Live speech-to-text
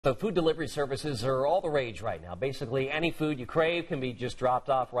The food delivery services are all the rage right now. Basically, any food you crave can be just dropped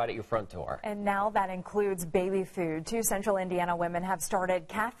off right at your front door. And now that includes baby food. Two Central Indiana women have started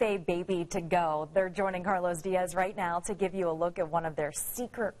Cafe Baby to Go. They're joining Carlos Diaz right now to give you a look at one of their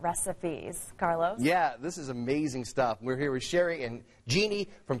secret recipes. Carlos? Yeah, this is amazing stuff. We're here with Sherry and Jeannie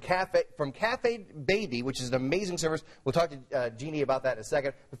from Cafe Baby, which is an amazing service. We'll talk to Jeannie about that in a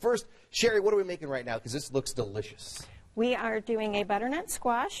second. But first, Sherry, what are we making right now? Because this looks delicious. We are doing a butternut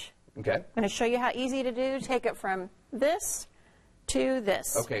squash. Okay. I'm going to show you how easy to do. Take it from this to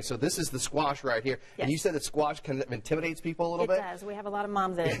this. Okay, so this is the squash right here. Yes. And you said that squash kind of intimidates people a little bit? It does. We have a lot of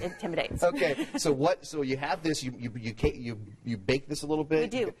moms that it intimidates. Okay, so you have this, you bake this a little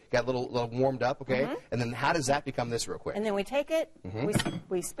bit? We do. Got a little warmed up, okay? And then how does that become this real quick? And then we take it,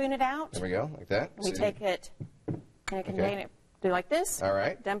 we spoon it out. There we go, like that. We take it in a container. Do like this. All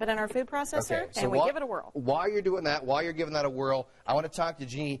right. Dump it in our food processor, Okay. So and we give it a whirl. While you're doing that, while you're giving that a whirl, I want to talk to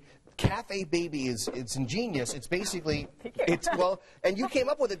Jeannie. Cafe Baby it's ingenious. It's basically, and you came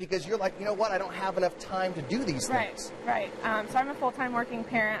up with it because you're like, you know what, I don't have enough time to do these things. Right. So I'm a full-time working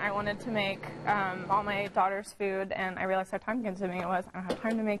parent. I wanted to make all my daughter's food, and I realized how time-consuming it was. I don't have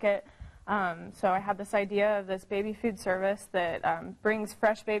time to make it. So I had this idea of this baby food service that brings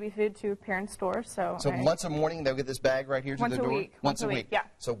fresh baby food to parents' stores. So once a morning they'll get this bag right here to the door? Once a week, yeah.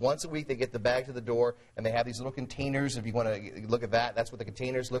 So once a week they get the bag to the door, and they have these little containers. If you want to look at that, that's what the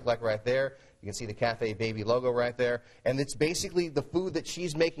containers look like right there. You can see the Cafe Baby logo right there. And it's basically the food that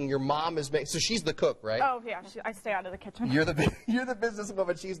she's making, your mom is making. So she's the cook, right? Oh, yeah. I stay out of the kitchen. You're the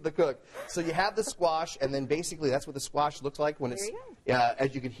businesswoman, she's the cook. So you have the squash, and then basically that's what the squash looks like when it's,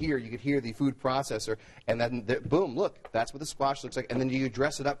 as you could hear the food processor, and then boom, look, that's what the squash looks like. And then do you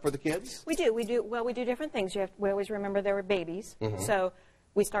dress it up for the kids? We do. We do different things. We always remember there were babies. So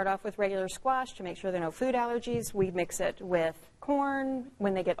we start off with regular squash to make sure there are no food allergies. We mix it with corn.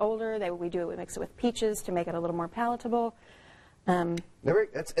 When they get older, we mix it with peaches to make it a little more palatable.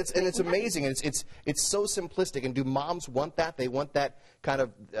 It's amazing. And it's so simplistic. And do moms want that? They want that kind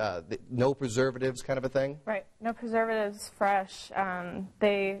of no preservatives kind of a thing? Right. No preservatives, fresh.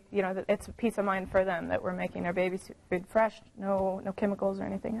 It's a peace of mind for them that we're making their baby food fresh. No chemicals or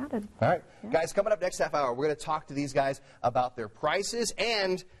anything added. All right. Guys, coming up next half hour, we're going to talk to these guys about their prices,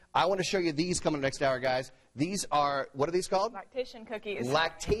 and I want to show you these coming up next hour, guys. These are, what are these called? Lactation cookies.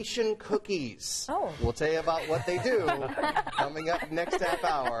 Lactation cookies. Oh. We'll tell you about what they do coming up next half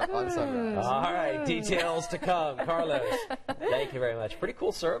hour on Sunrise. All right, details to come. Carlos, thank you very much. Pretty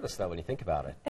cool service, though, when you think about it.